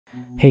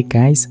Hey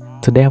guys,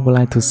 today I would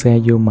like to share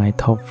you my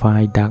top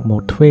 5 dark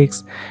mode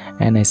tweaks,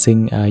 and I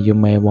think you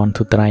may want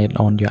to try it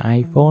on your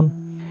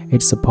iPhone.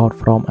 It supports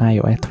from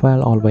iOS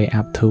 12 all the way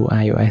up to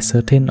iOS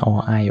 13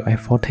 or iOS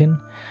 14.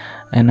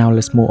 And now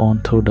let's move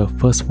on to the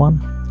first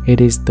one.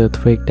 It is the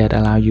tweak that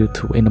allows you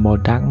to enable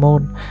dark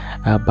mode.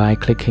 By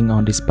clicking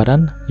on this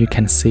button, you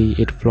can see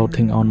it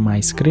floating on my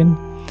screen.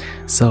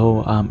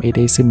 So it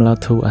is similar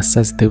to a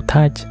sensitive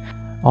touch.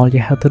 All you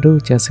have to do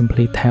is just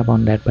simply tap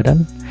on that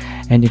button,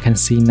 and you can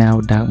see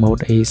now dark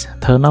mode is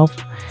turned off.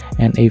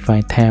 And if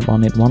I tap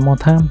on it one more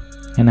time,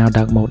 and now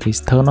dark mode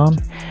is turned on.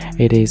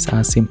 It is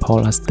as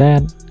simple as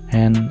that.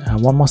 And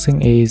one more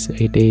thing is,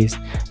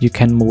 you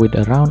can move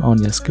it around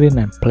on your screen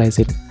and place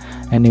it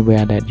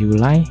anywhere that you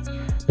like.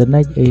 The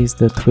next is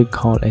the tweak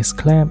called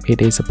Eclipse.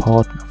 It is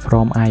support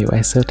from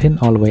iOS 13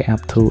 all the way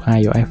up to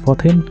iOS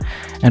 14.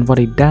 And what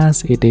it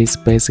does, it is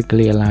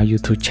basically allow you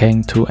to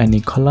change to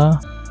any color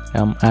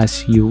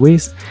as you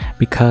wish,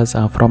 because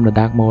from the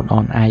dark mode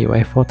on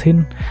iOS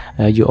 14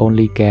 you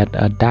only get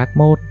a dark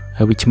mode,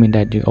 which means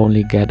that you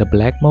only get a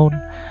black mode.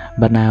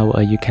 But now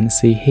you can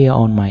see here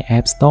on my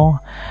app store,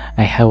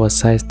 I have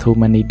access to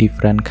many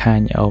different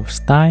kind of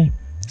style.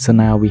 So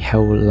now we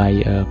have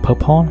like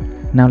purple.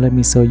 Now let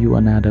me show you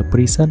another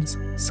presets.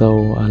 So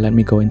let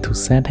me go into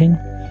setting,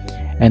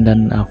 and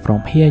then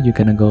from here you're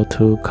gonna go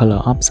to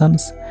color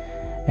options,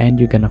 and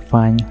you're gonna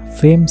find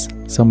themes.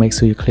 So make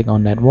sure you click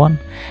on that one,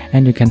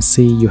 and you can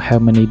see you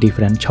have many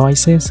different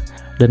choices.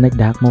 The next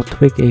dark mode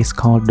tweak is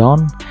called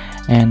Dawn,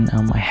 and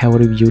I have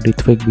reviewed the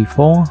tweak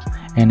before,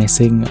 and I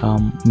think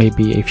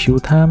maybe a few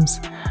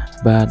times,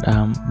 but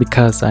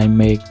because I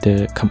make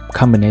the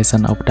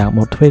combination of dark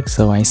mode tweak,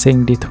 so I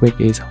think the tweak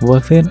is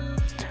worth it.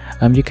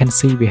 You can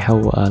see we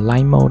have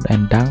light mode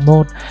and dark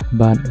mode,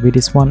 but with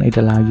this one it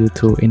allows you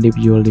to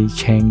individually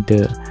change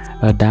the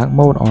dark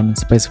mode on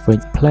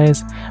specific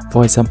place.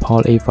 For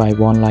example, if I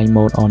want light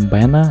mode on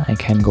banner, I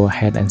can go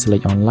ahead and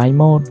select on light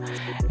mode,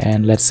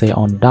 and let's say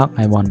on dark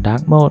I want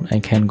dark mode, I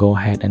can go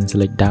ahead and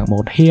select dark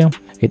mode here.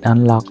 It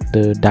unlocks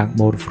the dark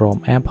mode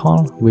from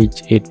Apple,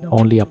 which it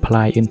only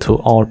applies into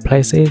all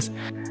places.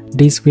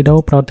 This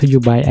video brought to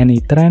you by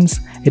AnyTrans.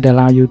 It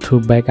allows you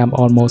to back up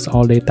almost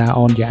all data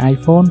on your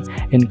iPhone,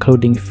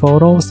 including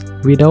photos,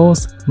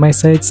 videos,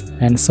 messages,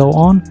 and so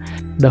on.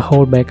 The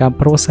whole backup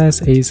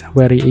process is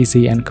very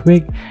easy and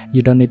quick.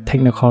 You don't need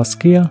technical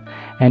skill,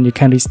 and you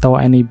can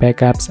restore any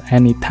backups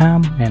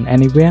anytime and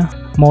anywhere.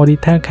 More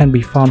detail can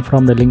be found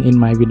from the link in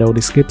my video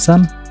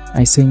description.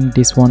 I think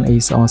this one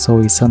is also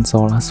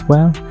essential as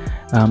well.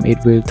 It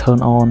will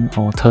turn on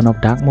or turn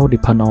off dark mode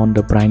depending on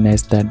the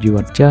brightness that you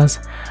adjust.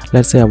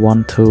 Let's say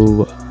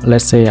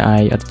I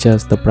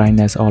adjust the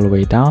brightness all the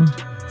way down,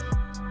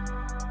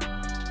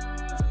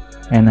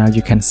 and now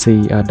you can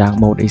see dark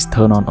mode is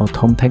turned on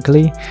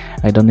automatically.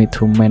 I don't need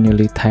to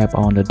manually tap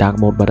on the dark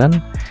mode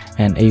button.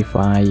 And if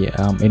I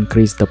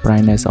increase the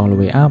brightness all the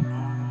way up,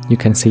 you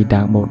can see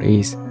dark mode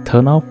is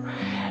turned off.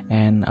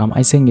 And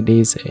I think it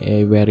is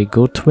a very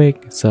good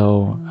tweak,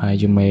 so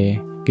you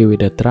may give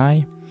it a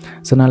try.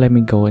 So now let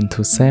me go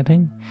into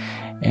setting,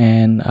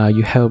 and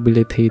you have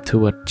ability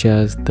to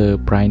adjust the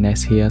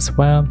brightness here as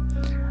well.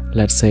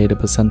 Let's say the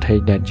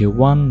percentage that you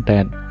want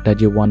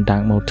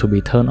dark mode to be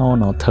turned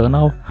on or turned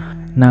off.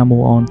 Now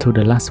move on to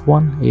the last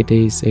one. It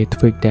is a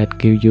tweak that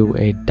gives you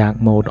a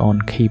dark mode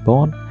on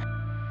keyboard.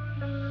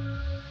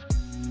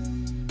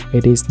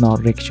 It is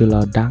not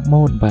regular dark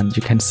mode, but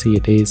you can see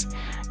it is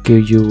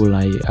give you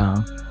like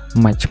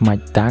much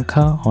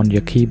darker on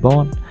your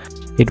keyboard.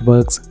 It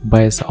works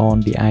based on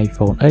the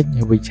iPhone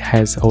 8, which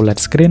has OLED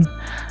screen.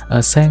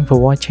 Thanks for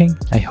watching.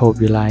 I hope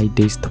you like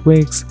these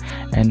tweaks,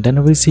 and then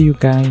I will see you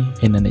guys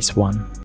in the next one.